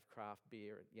don't have craft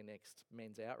beer at your next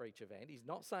men's outreach event. He's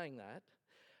not saying that.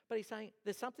 But he's saying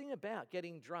there's something about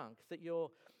getting drunk that you're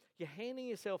handing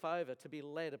yourself over to be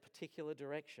led a particular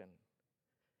direction.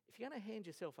 If you're going to hand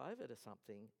yourself over to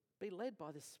something, be led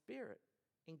by the Spirit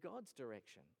in God's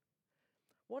direction.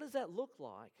 What does that look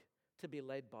like to be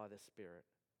led by the Spirit?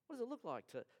 What does it look like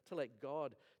to let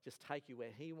God just take you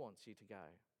where he wants you to go?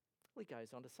 Well, he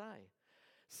goes on to say,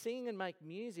 sing and make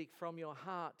music from your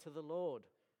heart to the Lord.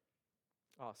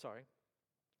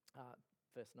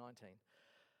 Verse 19.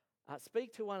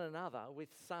 Speak to one another with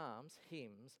psalms,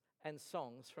 hymns, and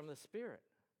songs from the Spirit.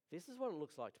 This is what it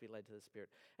looks like to be led to the Spirit.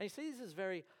 And you see, this is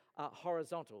very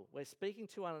horizontal. We're speaking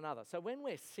to one another. So when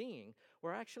we're singing,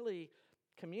 we're actually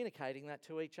communicating that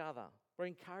to each other. We're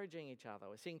encouraging each other.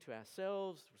 We're singing to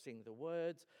ourselves. We're singing the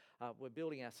words. We're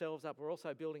building ourselves up. We're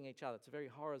also building each other. It's a very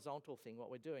horizontal thing,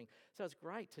 what we're doing. So it's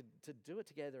great to do it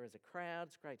together as a crowd.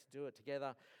 It's great to do it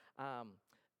together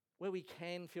where we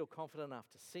can feel confident enough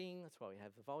to sing. That's why we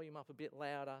have the volume up a bit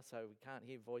louder so we can't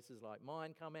hear voices like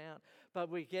mine come out. But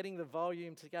we're getting the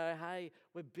volume to go, hey,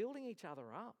 we're building each other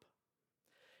up.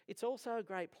 It's also a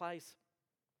great place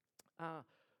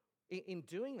in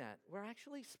doing that. We're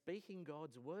actually speaking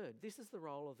God's word. This is the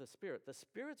role of the Spirit. The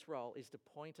Spirit's role is to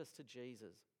point us to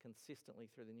Jesus consistently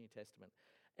through the New Testament.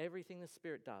 Everything the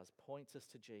Spirit does points us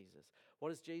to Jesus. What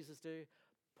does Jesus do?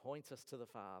 Points us to the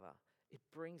Father. It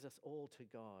brings us all to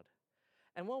God.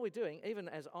 And what we're doing, even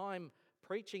as I'm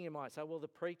preaching, you might say, well, the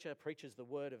preacher preaches the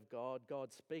word of God.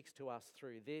 God speaks to us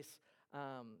through this,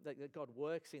 that God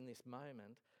works in this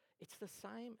moment. It's the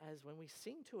same as when we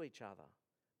sing to each other.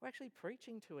 We're actually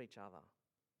preaching to each other.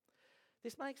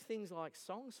 This makes things like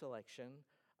song selection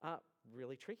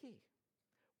really tricky.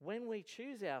 When we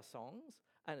choose our songs,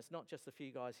 and it's not just the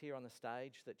few guys here on the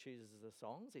stage that chooses the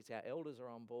songs, it's our elders are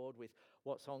on board with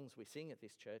what songs we sing at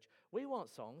this church. We want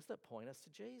songs that point us to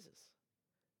Jesus,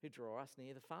 who draw us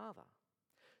near the Father.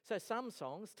 So some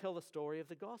songs tell the story of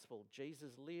the gospel.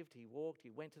 Jesus lived, he walked, he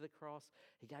went to the cross,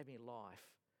 he gave me life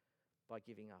by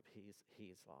giving up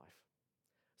his life.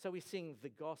 So we sing the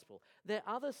gospel. There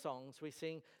are other songs we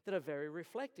sing that are very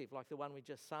reflective, like the one we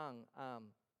just sung. I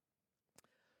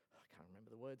can't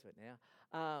remember the words of it now.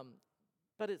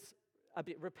 But it's a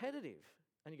bit repetitive.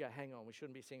 And you go, hang on, we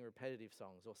shouldn't be singing repetitive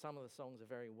songs, or some of the songs are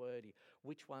very wordy.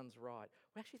 Which one's right?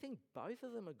 We actually think both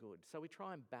of them are good, so we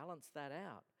try and balance that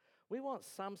out. We want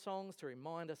some songs to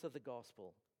remind us of the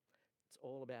gospel. It's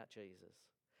all about Jesus.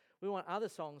 We want other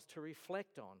songs to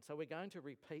reflect on, so we're going to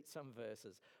repeat some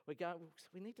verses. We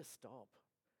need to stop.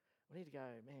 We need to go,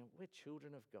 man, we're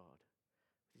children of God.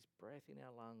 With his breath in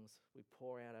our lungs, we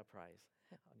pour out our praise.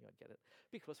 I knew I'd get it.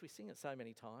 Because we sing it so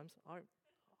many times, I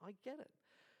get it.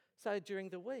 So during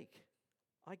the week,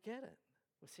 I get it.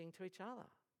 We sing to each other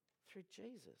through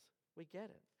Jesus. We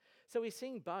get it. So we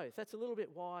sing both. That's a little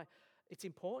bit why it's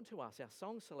important to us, our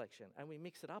song selection, and we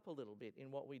mix it up a little bit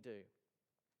in what we do,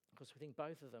 because we think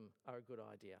both of them are a good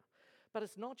idea. But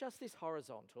it's not just this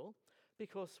horizontal,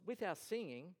 because with our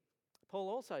singing, Paul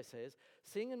also says,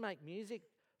 sing and make music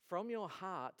from your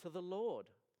heart to the Lord,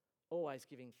 always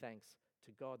giving thanks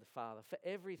to God the Father for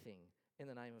everything in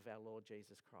the name of our Lord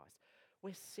Jesus Christ.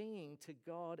 We're singing to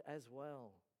God as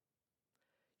well.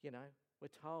 You know, we're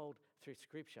told through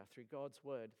Scripture, through God's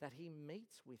Word, that he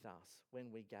meets with us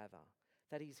when we gather,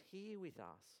 that he's here with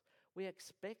us. We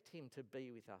expect him to be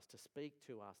with us, to speak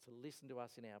to us, to listen to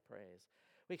us in our prayers.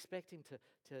 We expect him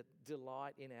to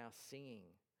delight in our singing.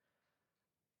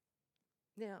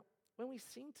 Now, when we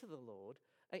sing to the Lord,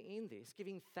 in this,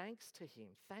 giving thanks to him,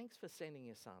 thanks for sending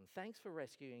your son, thanks for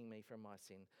rescuing me from my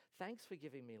sin, thanks for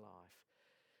giving me life.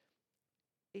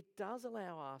 It does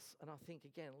allow us, and I think,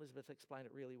 again, Elizabeth explained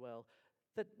it really well,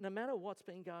 that no matter what's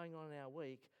been going on in our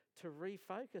week, to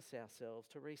refocus ourselves,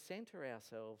 to recenter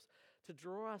ourselves, to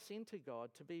draw us into God,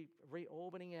 to be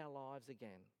reorbiting our lives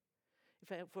again.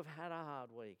 If we've had a hard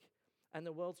week and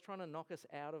the world's trying to knock us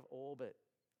out of orbit,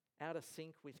 out of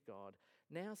sync with God,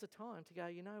 now's the time to go,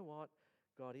 you know what?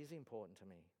 God is important to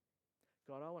me.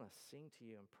 God, I want to sing to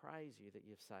you and praise you that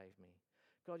you've saved me.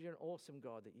 God, you're an awesome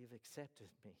God that you've accepted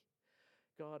me.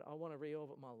 God, I want to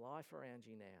reorbit my life around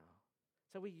you now.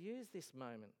 So we use this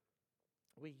moment.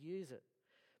 We use it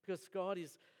because God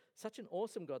is such an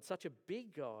awesome God, such a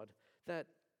big God that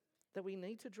we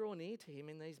need to draw near to him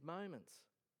in these moments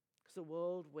because the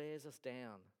world wears us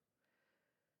down.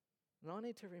 And I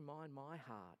need to remind my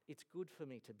heart, it's good for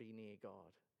me to be near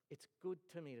God. It's good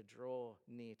to me to draw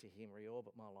near to him,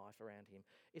 reorbit my life around him.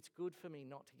 It's good for me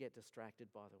not to get distracted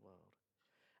by the world.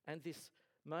 And this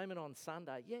moment on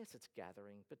Sunday, yes, it's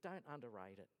gathering, but don't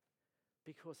underrate it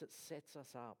because it sets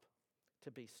us up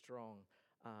to be strong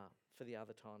for the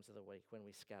other times of the week when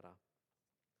we scatter.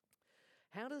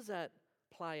 How does that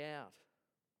play out?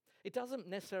 It doesn't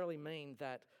necessarily mean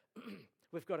that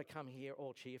we've got to come here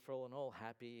all cheerful and all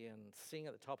happy and sing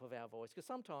at the top of our voice, because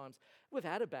sometimes we've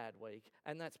had a bad week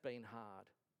and that's been hard.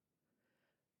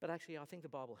 But actually, I think the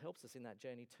Bible helps us in that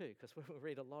journey too, because when we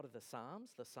read a lot of the Psalms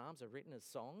are written as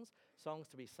songs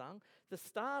to be sung. The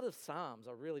start of Psalms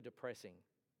are really depressing.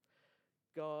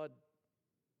 God,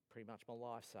 pretty much my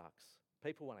life sucks.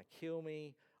 People want to kill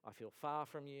me. I feel far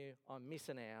from you. I'm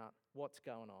missing out. What's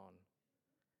going on?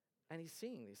 And he's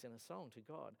singing this in a song to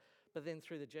God. But then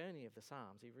through the journey of the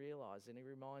Psalms, he realises and he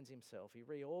reminds himself, he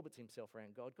reorbits himself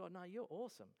around God. God, no, you're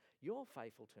awesome. You're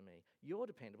faithful to me. You're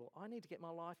dependable. I need to get my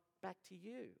life back to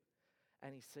you.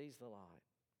 And he sees the light.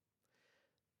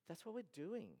 That's what we're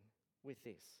doing with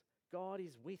this. God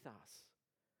is with us.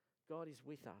 God is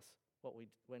with us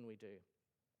when we do.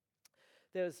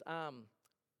 There's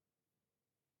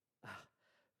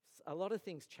a lot of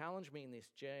things challenge me in this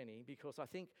journey because I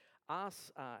think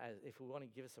us, if we want to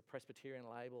give us a Presbyterian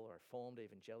label or a Reformed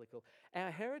evangelical,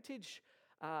 our heritage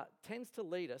tends to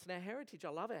lead us. And our heritage, I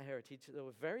love our heritage.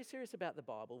 We're very serious about the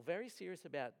Bible, very serious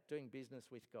about doing business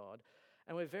with God,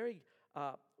 and we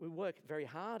work very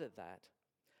hard at that.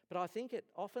 But I think it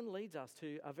often leads us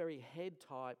to a very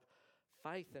head-type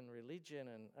faith and religion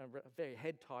and a very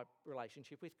head-type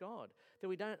relationship with God, that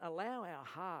we don't allow our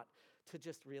heart to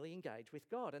just really engage with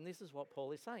God. And this is what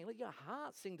Paul is saying. Let your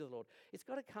heart sing to the Lord. It's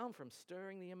got to come from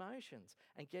stirring the emotions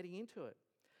and getting into it.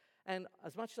 And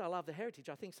as much as I love the heritage,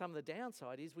 I think some of the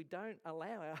downside is we don't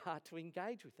allow our heart to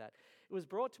engage with that. It was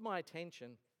brought to my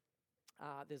attention.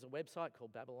 There's a website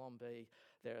called Babylon Bee.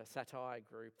 They're a satire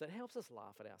group that helps us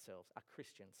laugh at ourselves, a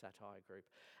Christian satire group.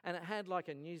 And it had like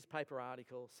a newspaper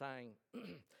article saying,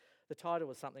 the title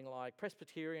was something like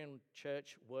Presbyterian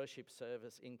Church Worship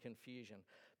Service in Confusion.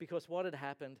 Because what had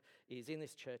happened is in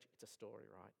this church, it's a story,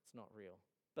 right? It's not real.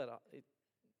 But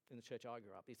in the church I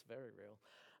grew up, it's very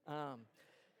real.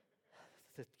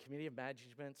 The committee of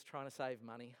management's trying to save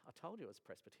money. I told you it was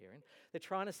Presbyterian. They're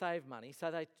trying to save money, so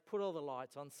they put all the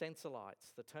lights on sensor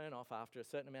lights that turn off after a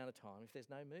certain amount of time if there's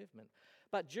no movement.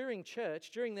 But during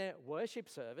church, during their worship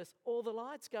service, all the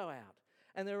lights go out.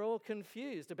 And they're all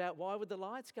confused about why would the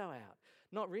lights go out,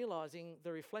 not realising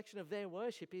the reflection of their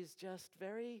worship is just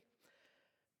very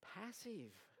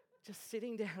passive. Just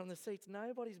sitting down in the seats,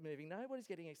 nobody's moving, nobody's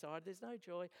getting excited, there's no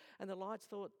joy. And the lights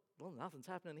thought, well, nothing's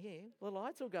happening here. The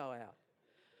lights will go out.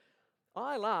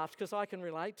 I laughed because I can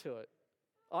relate to it.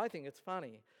 I think it's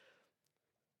funny.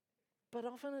 But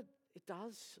often it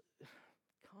does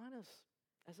kind of,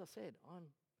 as I said,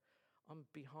 I'm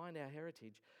behind our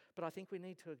heritage. But I think we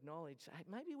need to acknowledge, hey,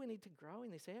 maybe we need to grow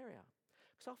in this area.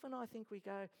 Because often I think we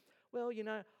go, well,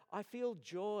 I feel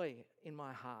joy in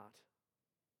my heart,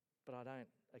 but I don't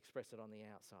express it on the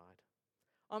outside.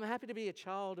 I'm happy to be a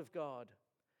child of God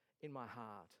in my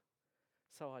heart,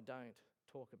 so I don't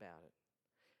talk about it.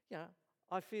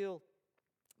 I feel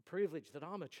privileged that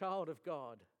I'm a child of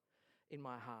God in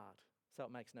my heart, so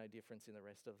it makes no difference in the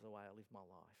rest of the way I live my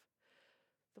life.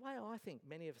 The way I think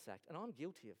many of us act, and I'm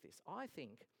guilty of this, I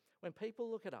think when people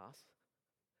look at us,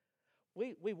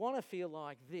 we want to feel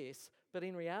like this, but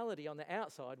in reality, on the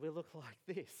outside, we look like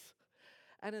this.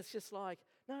 And it's just like,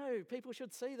 no, people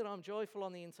should see that I'm joyful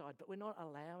on the inside, but we're not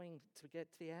allowing to get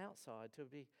to the outside to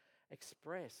be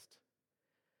expressed.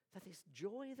 That this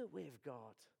joy that we've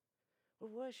got, we're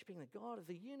worshipping the God of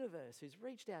the universe who's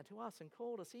reached out to us and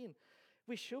called us in.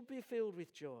 We should be filled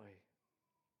with joy.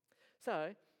 So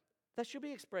that should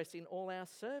be expressed in all our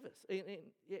service, in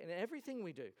everything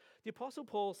we do. The Apostle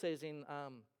Paul says in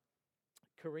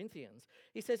Corinthians,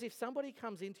 he says, if somebody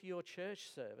comes into your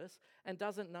church service and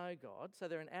doesn't know God, so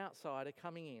they're an outsider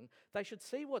coming in, they should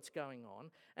see what's going on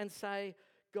and say,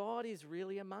 God is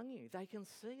really among you. They can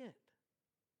see it.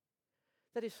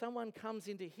 That if someone comes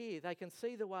into here, they can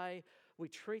see the way we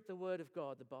treat the Word of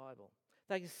God, the Bible.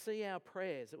 They can see our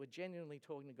prayers, that we're genuinely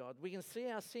talking to God. We can see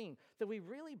our singing, that we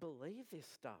really believe this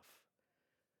stuff.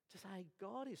 To say,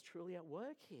 God is truly at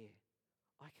work here.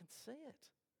 I can see it.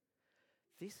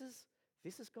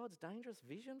 This is God's dangerous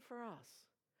vision for us.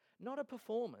 Not a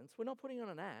performance. We're not putting on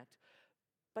an act.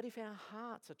 But if our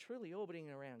hearts are truly orbiting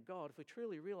around God, if we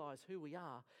truly realise who we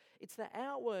are, it's the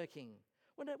outworking.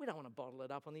 We don't want to bottle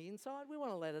it up on the inside. We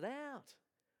want to let it out.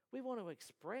 We want to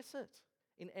express it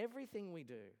in everything we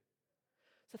do.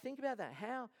 So think about that.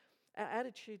 How our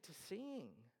attitude to singing,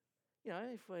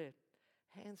 if we're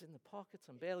hands in the pockets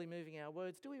and barely moving our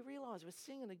words, do we realise we're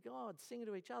singing to God, singing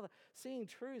to each other, singing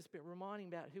truths, but reminding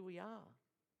about who we are?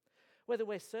 Whether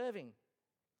we're serving,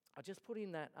 I just put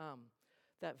in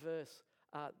that verse,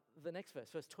 the next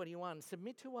verse 21,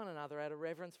 submit to one another out of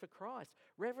reverence for Christ.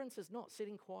 Reverence is not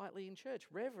sitting quietly in church.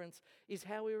 Reverence is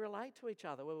how we relate to each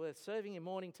other, whether we're serving in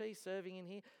morning tea, serving in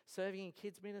here, serving in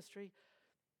kids ministry,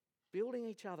 building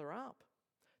each other up.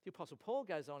 The Apostle Paul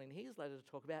goes on in his letter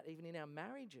to talk about even in our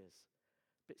marriages,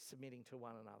 but submitting to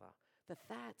one another.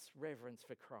 That's reverence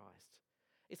for Christ.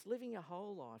 It's living your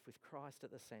whole life with Christ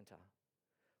at the centre.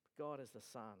 God as the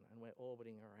sun, and we're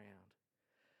orbiting around.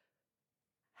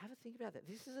 Have a think about that.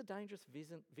 This is a dangerous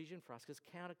vision for us because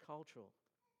it's countercultural.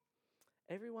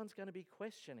 Everyone's going to be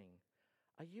questioning,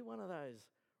 are you one of those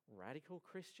radical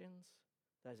Christians,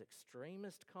 those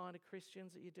extremist kind of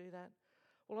Christians that you do that?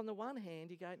 Well, on the one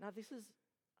hand, you go, no, this is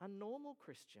a normal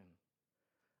Christian.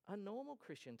 A normal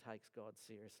Christian takes God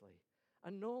seriously.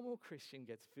 A normal Christian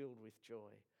gets filled with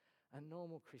joy. A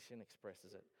normal Christian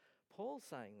expresses it. Paul's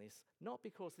saying this not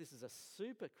because this is a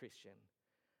super Christian,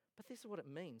 but this is what it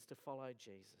means to follow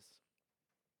Jesus.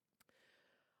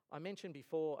 I mentioned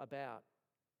before about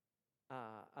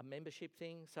a membership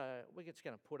thing, so we're just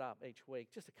going to put up each week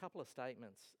just a couple of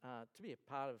statements to be a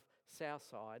part of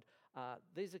Southside.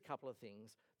 These are a couple of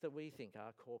things that we think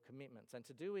are core commitments, and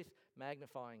to do with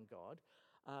magnifying God,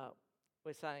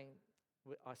 we're saying,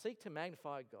 I seek to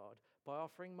magnify God by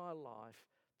offering my life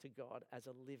to God as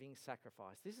a living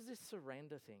sacrifice. This is this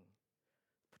surrender thing.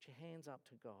 Put your hands up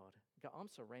to God. Go, I'm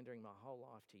surrendering my whole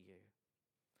life to you.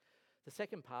 The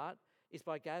second part is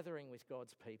by gathering with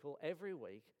God's people every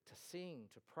week to sing,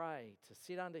 to pray, to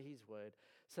sit under his word,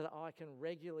 so that I can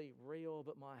regularly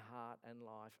reorbit my heart and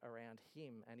life around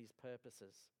him and his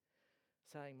purposes.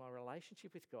 Saying my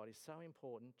relationship with God is so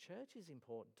important, church is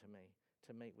important to me,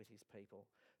 to meet with his people,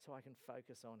 so I can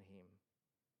focus on him.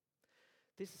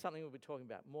 This is something we'll be talking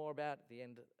about more about at the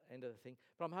end of the thing,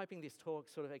 but I'm hoping this talk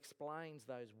sort of explains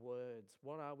those words.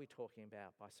 What are we talking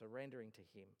about by surrendering to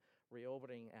him,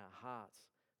 reorbiting our hearts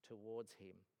towards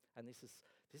him? And this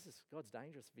is God's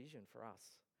dangerous vision for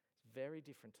us. It's very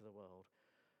different to the world,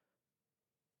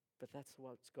 but that's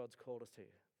what God's called us to.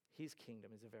 His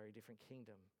kingdom is a very different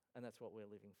kingdom, and that's what we're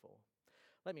living for.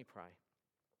 Let me pray.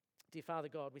 Dear Father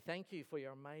God, we thank you for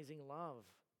your amazing love,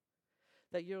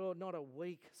 that you're not a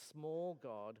weak, small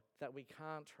God that we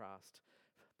can't trust,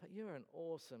 but you're an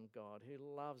awesome God who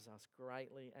loves us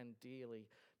greatly and dearly,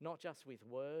 not just with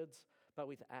words, but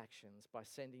with actions, by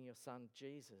sending your Son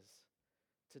Jesus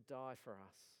to die for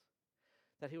us,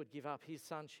 that he would give up his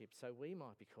sonship so we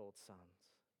might be called sons.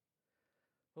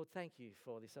 Lord, thank you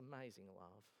for this amazing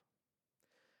love.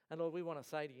 And Lord, we want to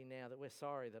say to you now that we're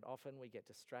sorry that often we get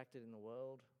distracted in the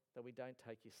world, that we don't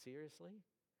take you seriously,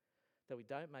 that we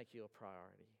don't make you a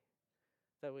priority,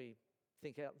 that we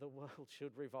think the world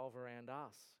should revolve around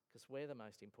us because we're the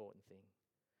most important thing.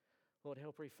 Lord,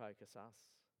 help refocus us.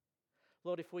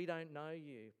 Lord, if we don't know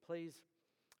you, please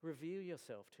reveal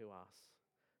yourself to us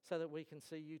so that we can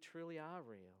see you truly are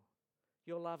real.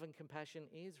 Your love and compassion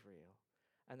is real,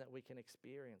 and that we can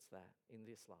experience that in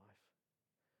this life.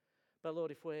 But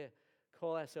Lord, if we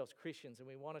call ourselves Christians and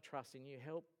we want to trust in you,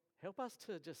 help us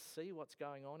to just see what's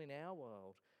going on in our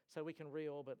world so we can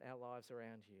reorbit our lives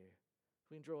around you.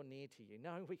 We can draw near to you,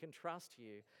 knowing we can trust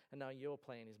you and knowing your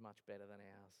plan is much better than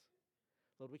ours.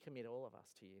 Lord, we commit all of us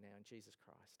to you now in Jesus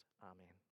Christ. Amen.